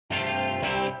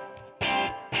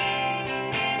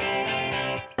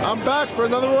I'm back for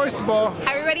another Oyster Bowl.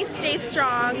 Everybody stay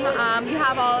strong. You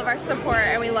have all of our support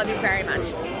and we love you very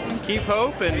much. Just keep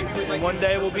hope and one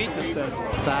day we'll beat this thing.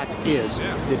 Fact is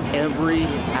that every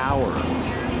hour,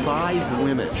 5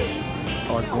 women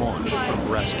are gone from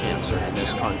breast cancer in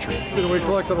this country. We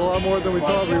collected a lot more than we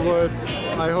thought we would.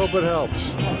 I hope it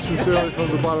helps. Sincerely,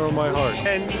 from the bottom of my heart.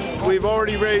 And we've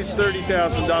already raised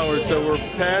 $30,000, so we're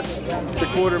past the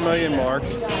 $250,000 mark.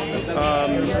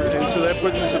 And so that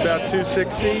puts us about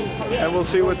 $260, and we'll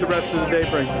see what the rest of the day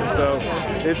brings us. So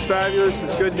it's fabulous,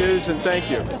 it's good news, and thank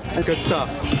you. Good stuff.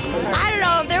 I don't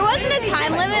know, if there wasn't a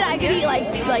time limit, I could eat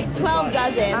like 12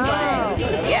 dozen, but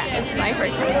yeah, it's my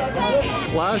first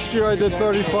time. Last year I did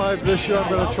 35, this year I'm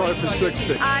going to try for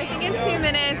 60. I think in 2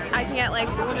 minutes I can get like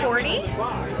 40.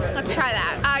 Let's try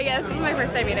that. Yeah, this is my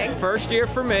first time eating. First year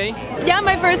for me. Yeah,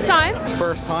 my first time.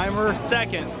 First timer?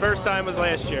 Second. First time was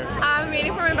last year. I'm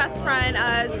waiting for my best friend,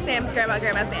 Sam's grandma,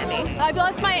 Grandma Sandy. I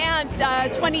lost my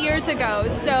aunt 20 years ago,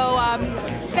 so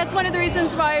that's one of the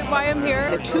reasons why I'm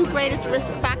here. The 2 greatest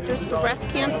risk factors for breast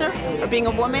cancer are being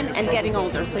a woman and getting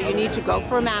older, so you need to go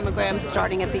for a mammogram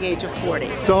starting at the age of 40.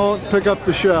 Don't pick up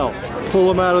the shell. Pull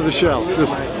them out of the shell.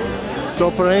 Just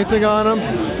don't put anything on them.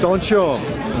 Don't chew them.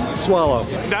 Swallow.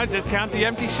 Not just count the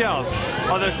empty shells.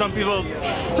 Although some people,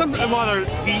 while they're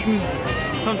eating,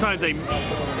 sometimes they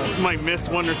might miss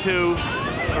 1 or 2,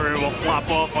 or it will flop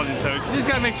off on it. So you just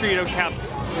gotta make sure you don't count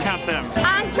them.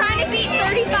 I'm trying to beat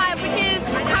 35, which is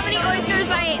how many oysters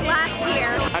I ate last year.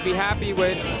 I'd be happy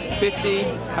with 50.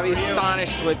 I'd be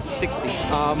astonished with 60.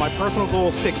 My personal goal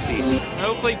is 60.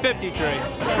 Hopefully 53.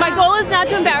 My goal is not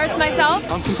to embarrass myself.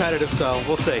 I'm competitive, so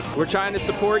we'll see. We're trying to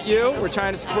support you. We're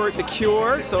trying to support the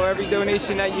cure, so every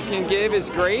donation that you can give is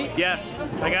great. Yes,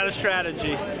 I got a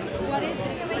strategy. What is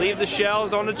it? Leave the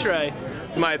shells on the tray.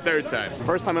 My 3rd time.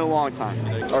 First time in a long time.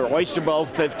 Or Oyster Bowl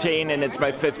 15, and it's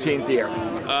my 15th year.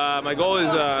 My goal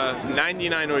is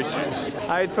 99 oysters.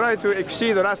 I tried to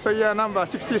exceed last year number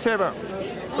 67.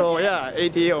 So yeah,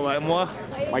 80 or more.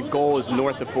 My goal is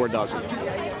north of 4 dozen.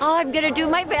 I'm going to do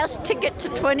my best to get to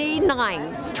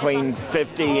 29. Between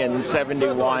 50 and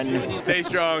 71. Stay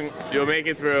strong, you'll make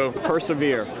it through.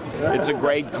 Persevere. It's a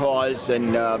great cause,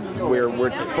 and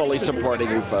we're fully supporting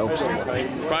you folks.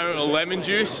 Try a lemon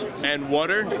juice and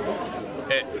water.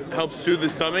 It helps soothe the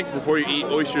stomach before you eat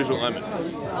oysters with lemon.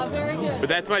 Oh, very good. But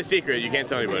that's my secret. You can't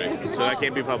tell anybody, so that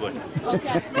can't be public.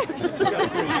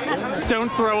 Don't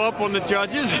throw up on the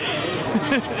judges.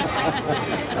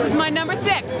 This is my number 6.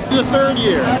 The 3rd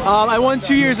year. I won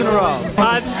 2 years in a row.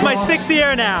 This is my 6th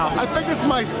year now. I think it's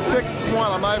my 6th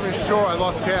one. I'm not even sure. I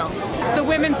lost count. The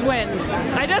women's win.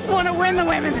 I just want to win the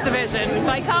women's division.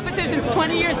 My competition's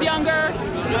 20 years younger.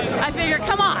 I figure,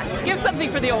 come on, give something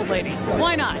for the old lady.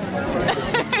 Why not?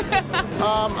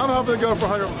 I'm hoping to go for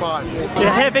 105. The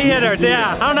heavy hitters,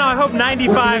 yeah. I don't know, I hope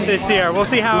 95 this year. We'll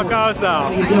see how it goes though.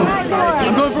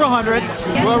 I'm going for 100.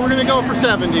 Well, we're going to go for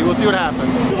 70. We'll see what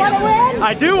happens. You want to win?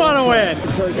 I do want to win.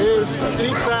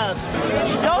 Eat fast.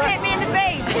 Don't hit me in the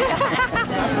face.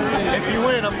 If you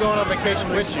win, I'm going on vacation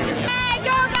with you. Hey,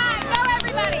 go guys, go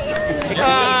everybody.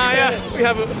 Yeah, we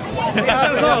have a I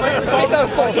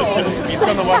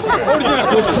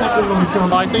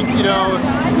think,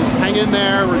 just hang in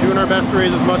there. We're doing our best to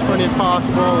raise as much money as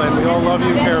possible, and we all love you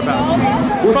and care about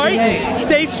you. Fight,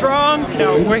 stay strong.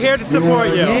 We're here to support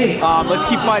you. Let's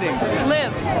keep fighting.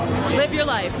 Live your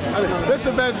life. This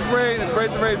event's great. It's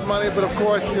great to raise money, but of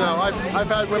course, I've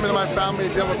had women in my family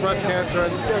deal with breast cancer,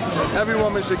 and every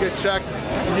woman should get checked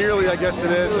yearly, I guess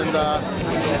it is, and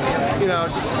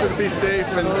just to be safe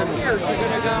and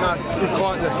not be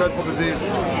caught in this dreadful disease.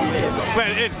 But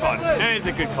it's fun, and it's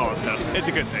a good cause, so it's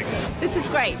a good thing. This is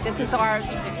great. This is our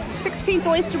 16th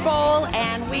Oyster Bowl,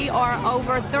 and we are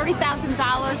over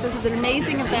 $30,000. This is an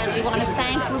amazing event. We want to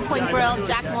thank Blue Point Grill,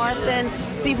 Jack Morrison,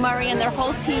 Steve Murray, and their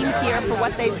whole team here for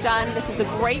what they've done. This is a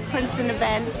great Princeton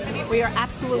event. We are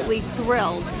absolutely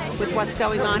thrilled with what's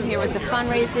going on here with the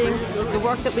fundraising, the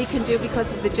work that we can do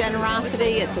because of the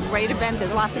generosity. It's a great event.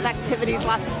 There's lots of activities,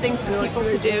 lots of things for people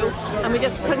to do, and we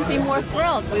just couldn't be more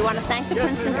thrilled. We want to thank the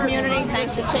Princeton community,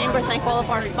 thank the Chamber, thank all of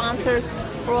our sponsors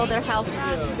for all their help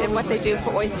in what they do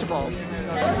for Oyster Bowl.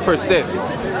 Persist.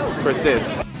 Persist.